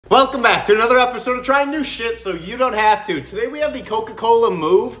Welcome back to another episode of Trying New Shit So You Don't Have To. Today we have the Coca-Cola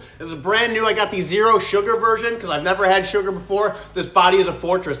Move. This is brand new. I got the zero sugar version because I've never had sugar before. This body is a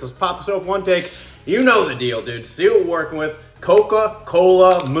fortress. Let's pop this open one take. You know the deal, dude. See what we're working with.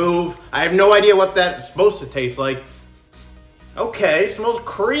 Coca-Cola Move. I have no idea what that's supposed to taste like. Okay, smells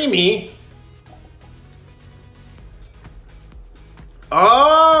creamy.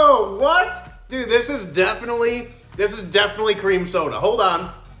 Oh, what? Dude, this is definitely cream soda. Hold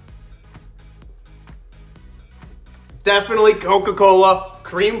on. Definitely Coca-Cola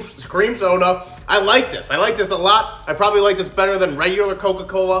cream soda. I like this. I like this a lot. I probably like this better than regular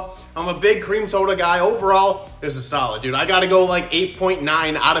Coca-Cola. I'm a big cream soda guy. Overall, this is solid, dude. I gotta go like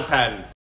 8.9 out of 10.